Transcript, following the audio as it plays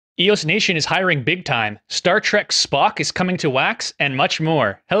EOS Nation is hiring big time. Star Trek Spock is coming to Wax, and much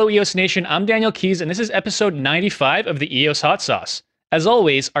more. Hello EOS Nation, I'm Daniel Keys, and this is episode 95 of the EOS Hot Sauce. As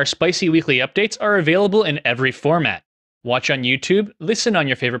always, our spicy weekly updates are available in every format. Watch on YouTube, listen on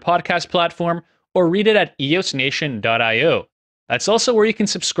your favorite podcast platform, or read it at eosnation.io. That's also where you can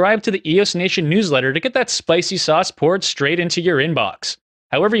subscribe to the EOS Nation newsletter to get that spicy sauce poured straight into your inbox.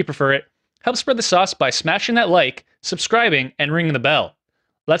 However you prefer it, help spread the sauce by smashing that like, subscribing, and ringing the bell.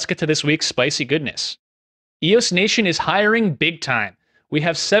 Let's get to this week's spicy goodness. EOS Nation is hiring big time. We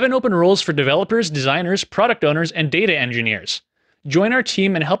have 7 open roles for developers, designers, product owners, and data engineers. Join our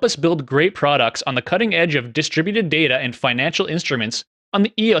team and help us build great products on the cutting edge of distributed data and financial instruments on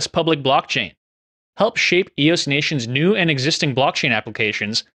the EOS public blockchain. Help shape EOS Nation's new and existing blockchain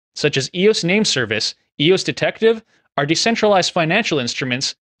applications, such as EOS Name Service, EOS Detective, our decentralized financial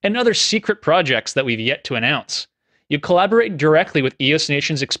instruments, and other secret projects that we've yet to announce. You collaborate directly with EOS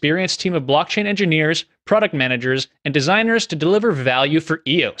Nation's experienced team of blockchain engineers, product managers, and designers to deliver value for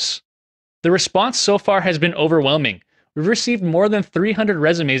EOS. The response so far has been overwhelming. We've received more than 300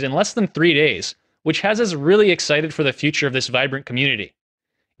 resumes in less than 3 days, which has us really excited for the future of this vibrant community.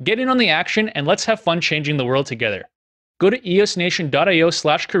 Get in on the action and let's have fun changing the world together. Go to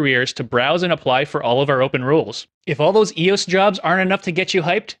eosnation.io/careers to browse and apply for all of our open roles. If all those EOS jobs aren't enough to get you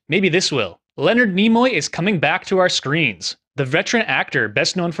hyped, maybe this will. Leonard Nimoy is coming back to our screens. The veteran actor,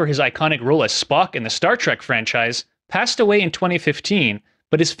 best known for his iconic role as Spock in the Star Trek franchise, passed away in 2015,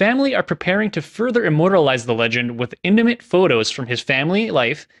 but his family are preparing to further immortalize the legend with intimate photos from his family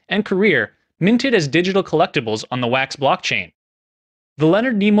life and career minted as digital collectibles on the Wax blockchain. The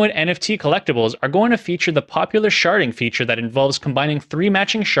Leonard Nimoy NFT collectibles are going to feature the popular sharding feature that involves combining 3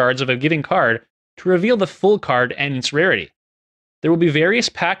 matching shards of a given card to reveal the full card and its rarity. There will be various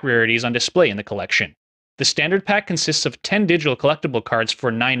pack rarities on display in the collection. The standard pack consists of 10 digital collectible cards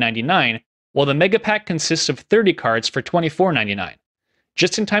for $9.99, while the mega pack consists of 30 cards for $24.99.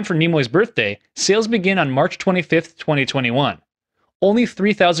 Just in time for Nimoy's birthday, sales begin on March 25th, 2021. Only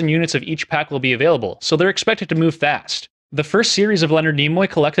 3,000 units of each pack will be available, so they're expected to move fast. The first series of Leonard Nimoy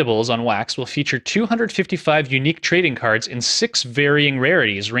collectibles on Wax will feature 255 unique trading cards in 6 varying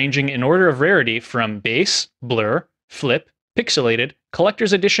rarities, ranging in order of rarity from base, blur, flip, pixelated,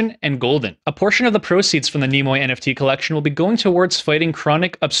 collector's edition, and golden. A portion of the proceeds from the Nimoy NFT collection will be going towards fighting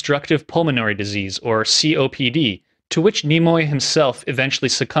chronic obstructive pulmonary disease, or COPD, to which Nimoy himself eventually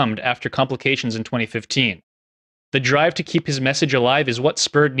succumbed after complications in 2015. The drive to keep his message alive is what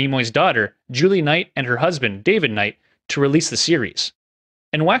spurred Nimoy's daughter, Julie Knight, and her husband, David Knight, to release the series.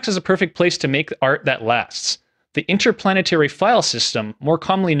 And Wax is a perfect place to make art that lasts. The Interplanetary File System, more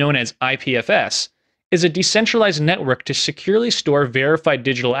commonly known as IPFS, is a decentralized network to securely store verified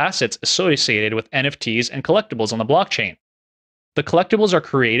digital assets associated with NFTs and collectibles on the blockchain. The collectibles are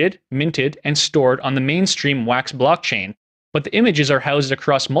created, minted, and stored on the mainstream Wax blockchain, but the images are housed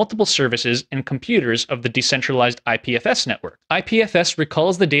across multiple services and computers of the decentralized IPFS network. IPFS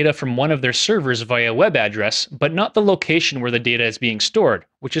recalls the data from one of their servers via web address, but not the location where the data is being stored,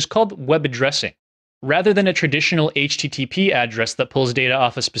 which is called web addressing. Rather than a traditional HTTP address that pulls data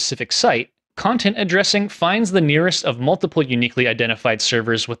off a specific site, content addressing finds the nearest of multiple uniquely identified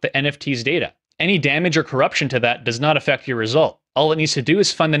servers with the NFT's data. Any damage or corruption to that does not affect your result. All it needs to do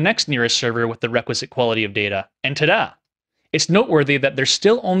is find the next nearest server with the requisite quality of data, and ta-da! It's noteworthy that there's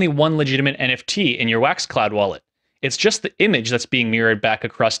still only one legitimate NFT in your Wax Cloud wallet. It's just the image that's being mirrored back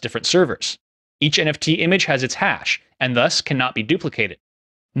across different servers. Each NFT image has its hash, and thus cannot be duplicated.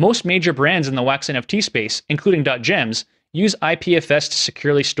 Most major brands in the Wax NFT space, including .gems, use IPFS to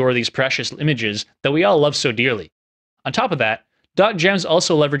securely store these precious images that we all love so dearly. On top of that, .gems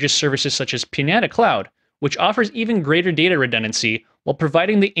also leverages services such as Pinata Cloud, which offers even greater data redundancy while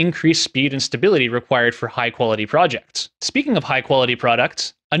providing the increased speed and stability required for high-quality projects. Speaking of high-quality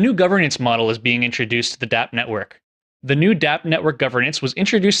products, a new governance model is being introduced to the dApp network. The new dApp network governance was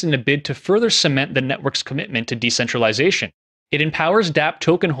introduced in a bid to further cement the network's commitment to decentralization. It empowers dApp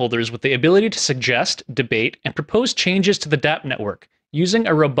token holders with the ability to suggest, debate, and propose changes to the dApp network using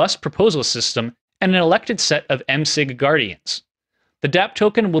a robust proposal system and an elected set of MSIG guardians. The dApp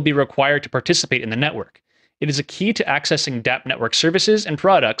token will be required to participate in the network. It is a key to accessing dApp network services and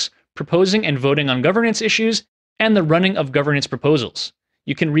products, proposing and voting on governance issues, and the running of governance proposals.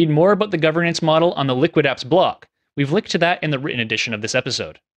 You can read more about the governance model on the Liquid Apps blog. We've linked to that in the written edition of this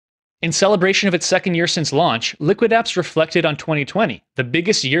episode. In celebration of its 2nd year since launch, Liquid Apps reflected on 2020, the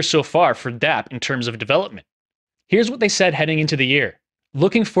biggest year so far for dApp in terms of development. Here's what they said heading into the year.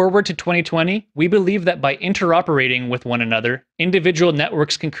 Looking forward to 2020, we believe that by interoperating with one another, individual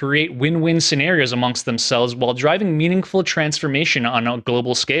networks can create win-win scenarios amongst themselves while driving meaningful transformation on a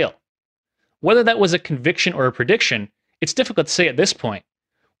global scale. Whether that was a conviction or a prediction, it's difficult to say at this point.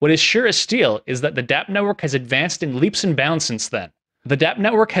 What is sure as steel is that the DApp network has advanced in leaps and bounds since then. The DApp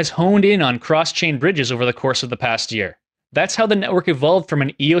network has honed in on cross-chain bridges over the course of the past year. That's how the network evolved from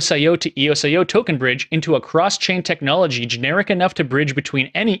an EOSIO to EOSIO token bridge into a cross-chain technology generic enough to bridge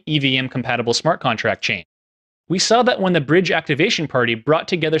between any EVM-compatible smart contract chain. We saw that when the Bridge Activation Party brought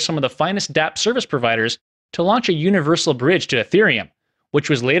together some of the finest DApp service providers to launch a universal bridge to Ethereum, which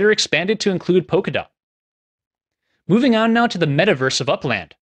was later expanded to include Polkadot. Moving on now to the metaverse of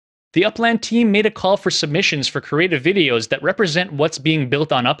Upland. The Upland team made a call for submissions for creative videos that represent what's being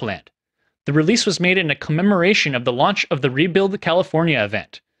built on Upland. The release was made in a commemoration of the launch of the Rebuild California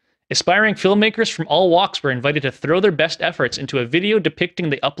event. Aspiring filmmakers from all walks were invited to throw their best efforts into a video depicting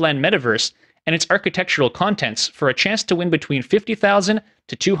the Upland metaverse and its architectural contents for a chance to win between 50,000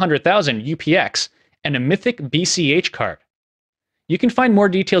 to 200,000 UPX and a mythic BCH card. You can find more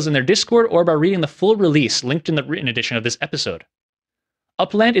details in their Discord or by reading the full release linked in the written edition of this episode.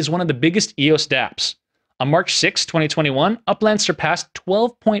 Upland is one of the biggest EOS dApps. On March 6, 2021, Upland surpassed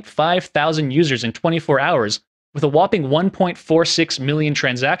 12.5 thousand users in 24 hours, with a whopping 1.46 million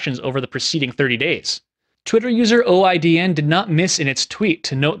transactions over the preceding 30 days. Twitter user OIDN did not miss in its tweet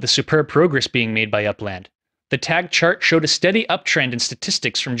to note the superb progress being made by Upland. The tag chart showed a steady uptrend in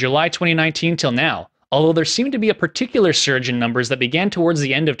statistics from July 2019 till now, although there seemed to be a particular surge in numbers that began towards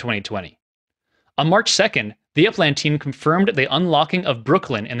the end of 2020. On March 2nd, the Upland team confirmed the unlocking of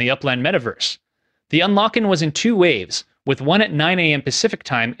Brooklyn in the Upland metaverse. The unlocking was in two waves, with one at 9 a.m. Pacific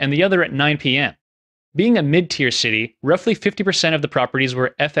time and the other at 9 p.m. Being a mid-tier city, roughly 50% of the properties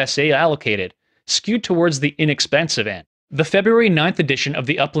were FSA allocated, skewed towards the inexpensive end. The February 9th edition of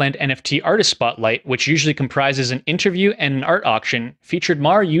the Upland NFT Artist Spotlight, which usually comprises an interview and an art auction, featured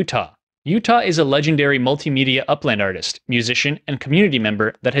Mar Utah. Utah is a legendary multimedia Upland artist, musician, and community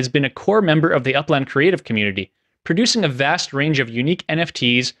member that has been a core member of the Upland creative community, producing a vast range of unique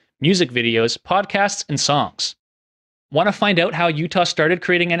NFTs, music videos, podcasts, and songs. Want to find out how Utah started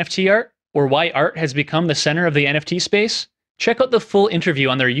creating NFT art, or why art has become the center of the NFT space? Check out the full interview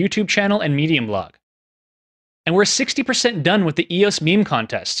on their YouTube channel and Medium blog. And we're 60% done with the EOS meme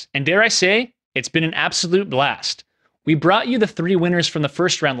contests, and dare I say, it's been an absolute blast. We brought you the 3 winners from the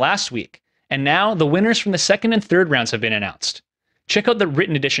first round last week, and now the winners from the second and third rounds have been announced. Check out the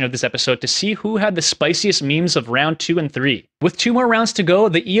written edition of this episode to see who had the spiciest memes of round 2 and 3. With 2 more rounds to go,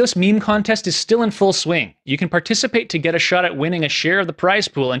 the EOS meme contest is still in full swing. You can participate to get a shot at winning a share of the prize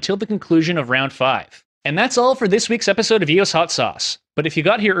pool until the conclusion of round 5. And that's all for this week's episode of EOS Hot Sauce. But if you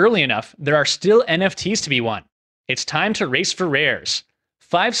got here early enough, there are still NFTs to be won. It's time to race for rares.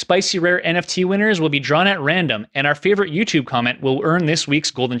 5 spicy rare NFT winners will be drawn at random, and our favorite YouTube comment will earn this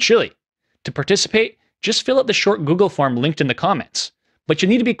week's Golden Chili. To participate, just fill out the short Google form linked in the comments. But you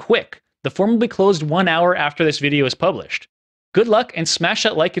need to be quick. The form will be closed 1 hour after this video is published. Good luck, and smash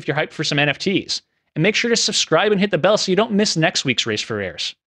that like if you're hyped for some NFTs. And make sure to subscribe and hit the bell so you don't miss next week's Race for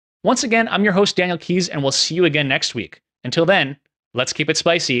Rares. Once again, I'm your host Daniel Keys, and we'll see you again next week. Until then, let's keep it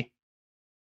spicy.